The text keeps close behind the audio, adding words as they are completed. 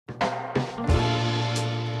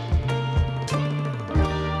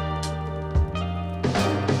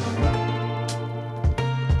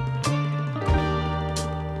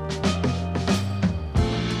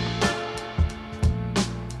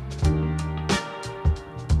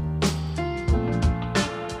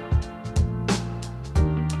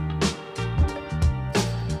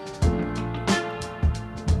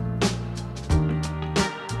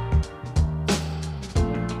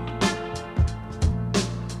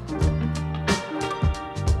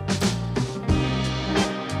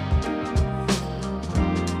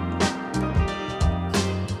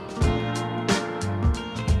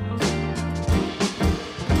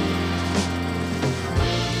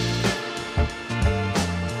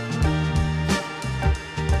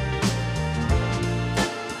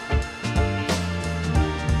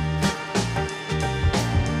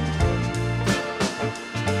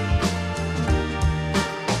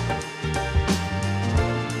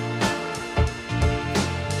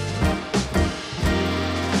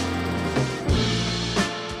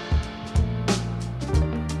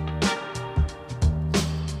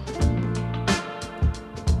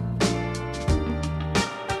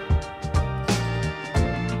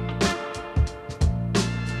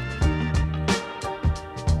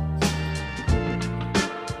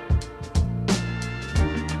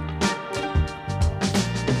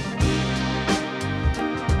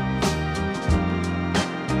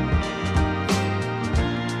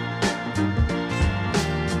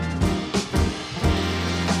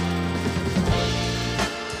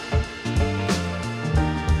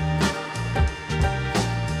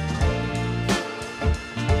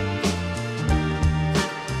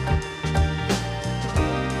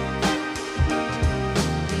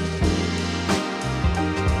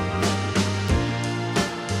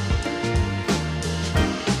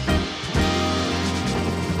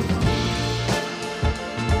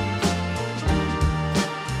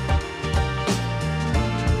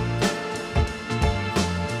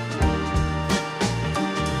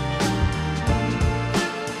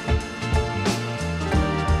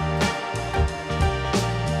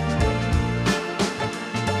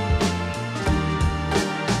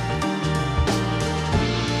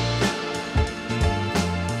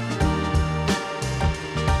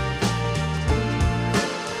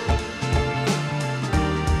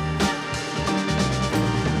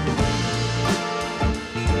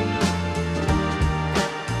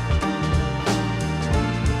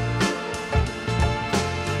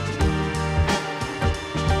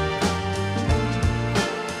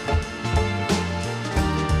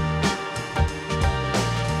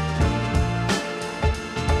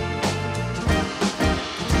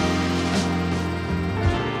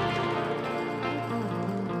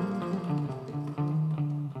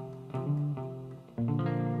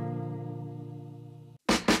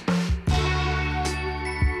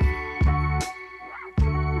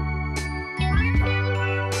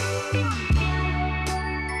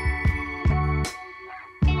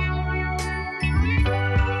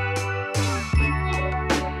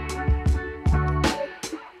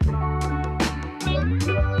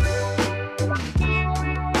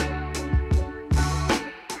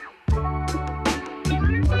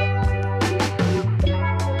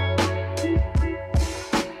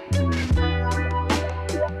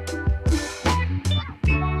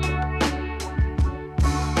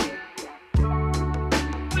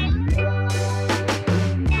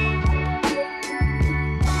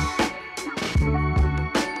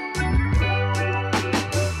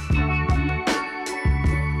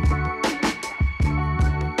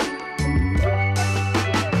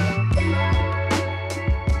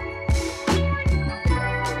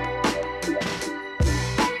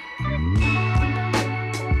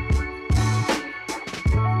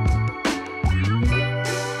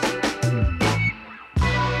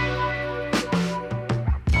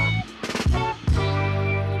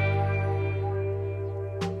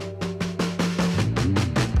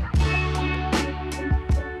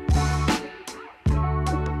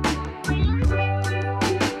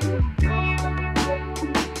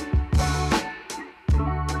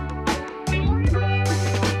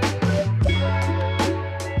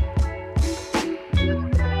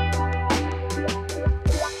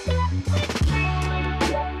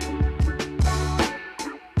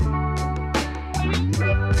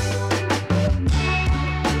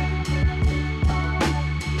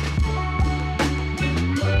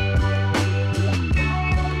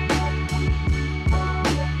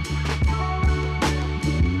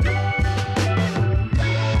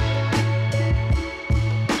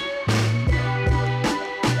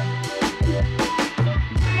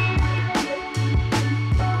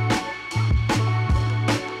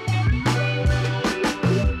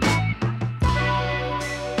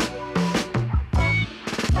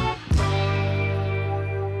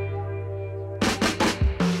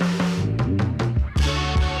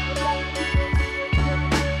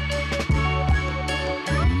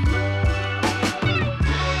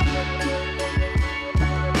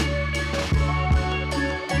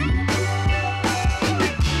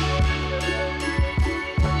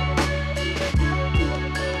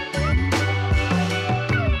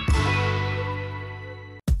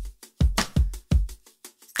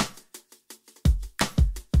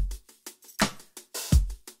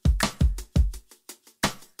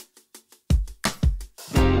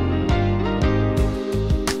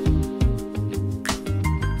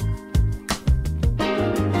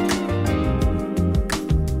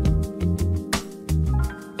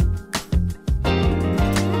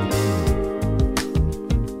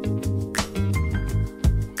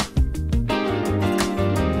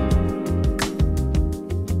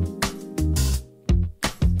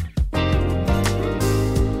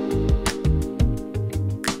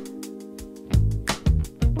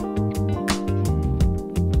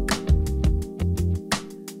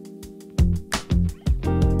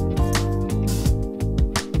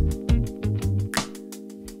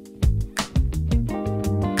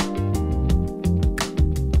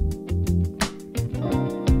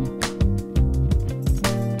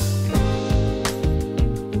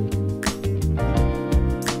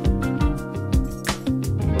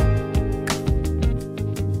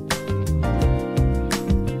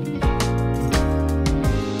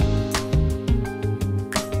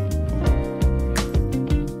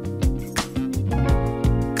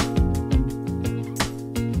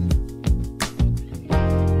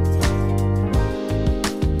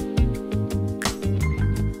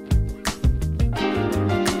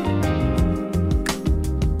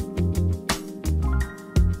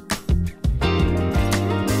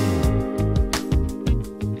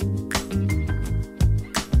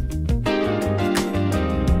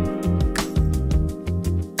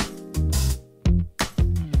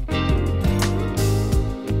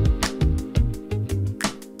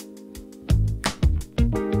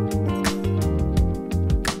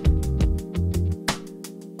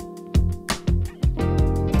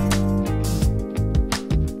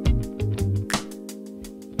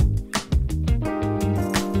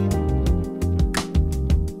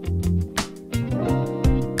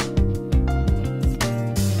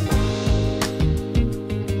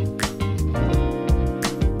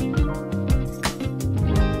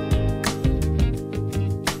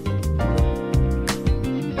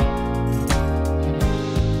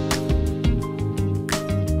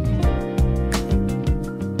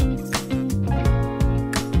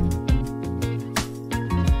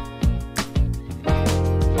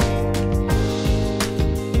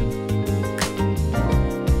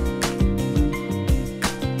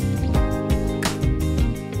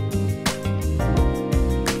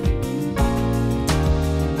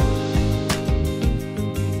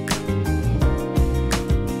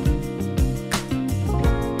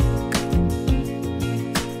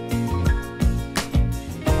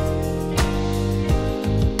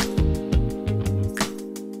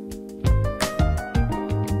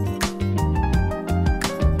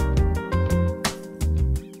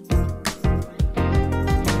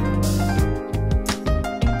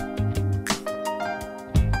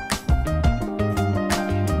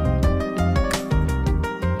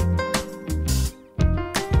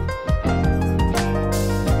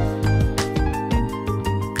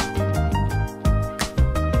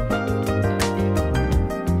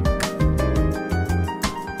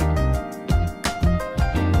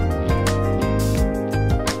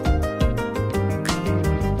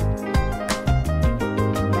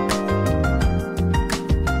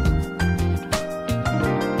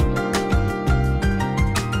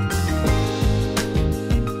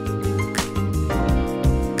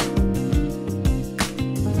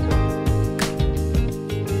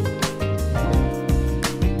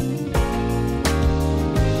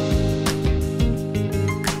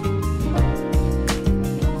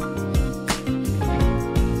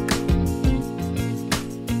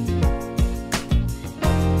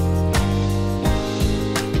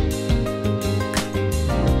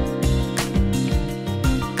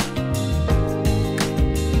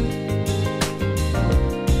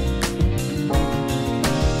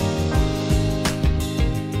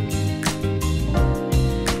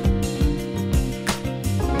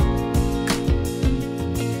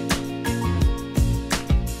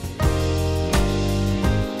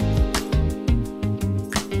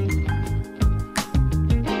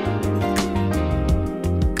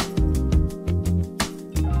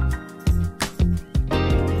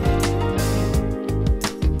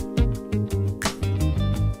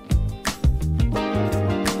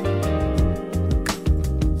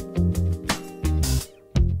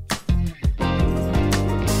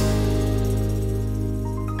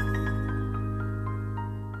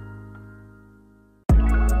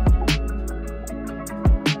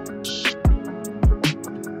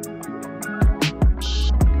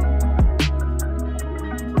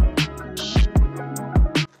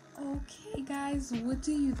guys, what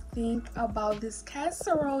do you think about this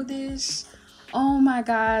casserole dish? Oh my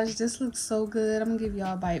gosh, this looks so good. I'm gonna give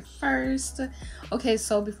y'all a bite first. Okay,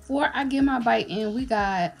 so before I get my bite in, we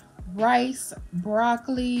got rice,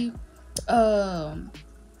 broccoli, andouille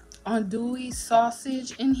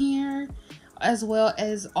sausage in here, as well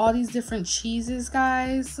as all these different cheeses,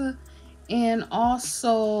 guys. And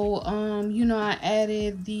also you know, I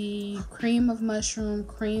added the cream of mushroom,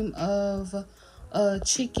 cream of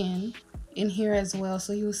chicken in here as well.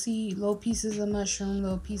 So you'll see little pieces of mushroom,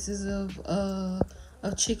 little pieces of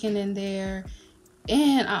chicken in there.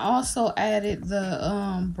 And I also added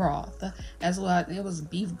the broth as well. It was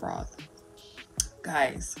beef broth.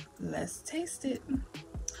 Guys, let's taste it.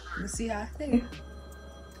 Let's see how it tastes.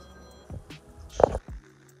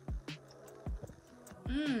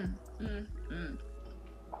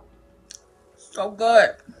 So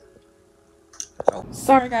good. So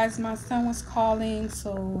sorry guys, my son was calling,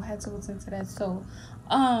 so I had to listen to that. So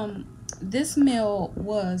this meal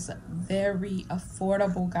was very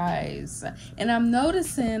affordable, guys, and I'm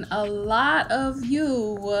noticing a lot of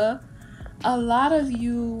you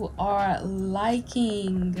are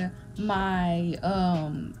liking my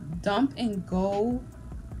dump and go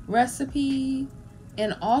recipe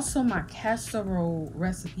and also my casserole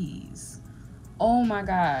recipes. Oh my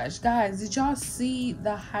gosh, guys, did y'all see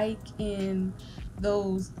the hike in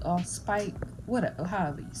those spike, whatever,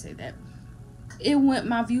 however you say that?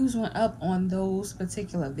 My views went up on those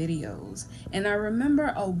particular videos. And I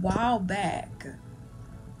remember a while back,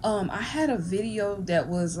 I had a video that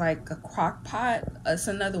was like a crock pot. It's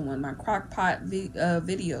another one, my crock pot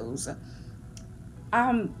videos.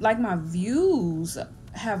 Like my views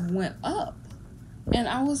have went up. And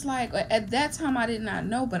I was like, at that time I did not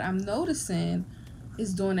know, but I'm noticing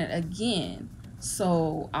it's doing it again.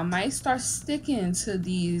 So I might start sticking to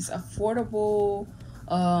these affordable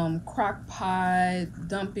crock pot,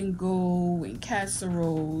 dump and go, and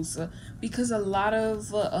casseroles, because a lot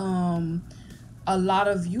of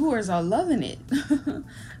viewers are loving it.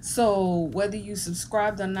 So whether you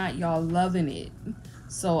subscribed or not, y'all loving it.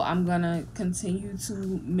 So I'm gonna continue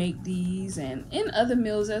to make these, and in other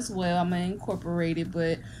meals as well. I'm gonna incorporate it,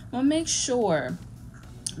 but I'm gonna make sure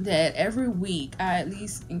that every week I at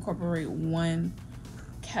least incorporate one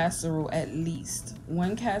casserole, at least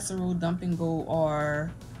one casserole, dump and go,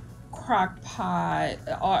 or crock pot,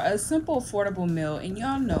 or a simple affordable meal. And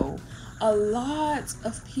y'all know a lot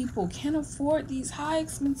of people can't afford these high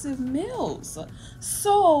expensive meals,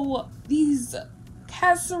 so these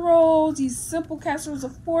casseroles, these simple casseroles,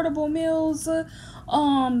 affordable meals,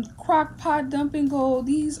 crock pot, dump and go,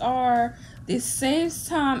 this saves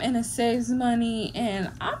time and it saves money. And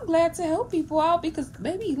I'm glad to help people out, because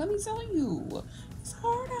baby, let me tell you, it's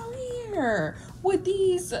hard out here with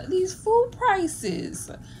these food prices.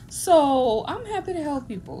 So I'm happy to help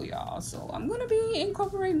people, y'all. So I'm gonna be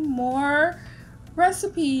incorporating more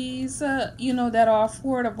recipes, you know, that are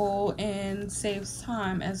affordable and saves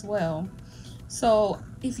time as well. So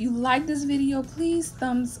if you like this video, please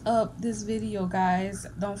thumbs up this video, guys.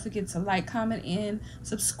 Don't forget to like, comment, and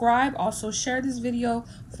subscribe. Also share this video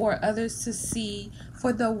for others to see,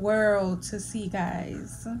 for the world to see,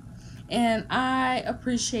 guys. And I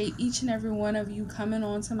appreciate each and every one of you coming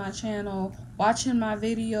onto my channel, watching my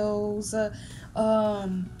videos.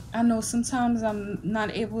 I know sometimes I'm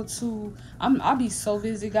not able to, I'll be so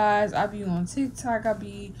busy, guys. I'll be on TikTok, I'll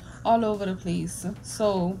be all over the place.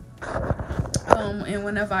 So and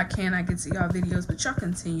whenever I can, I get to y'all videos, but y'all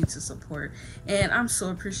continue to support, and I'm so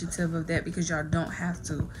appreciative of that, because y'all don't have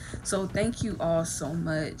to. So thank you all so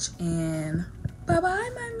much, and bye bye,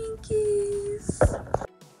 my minkies.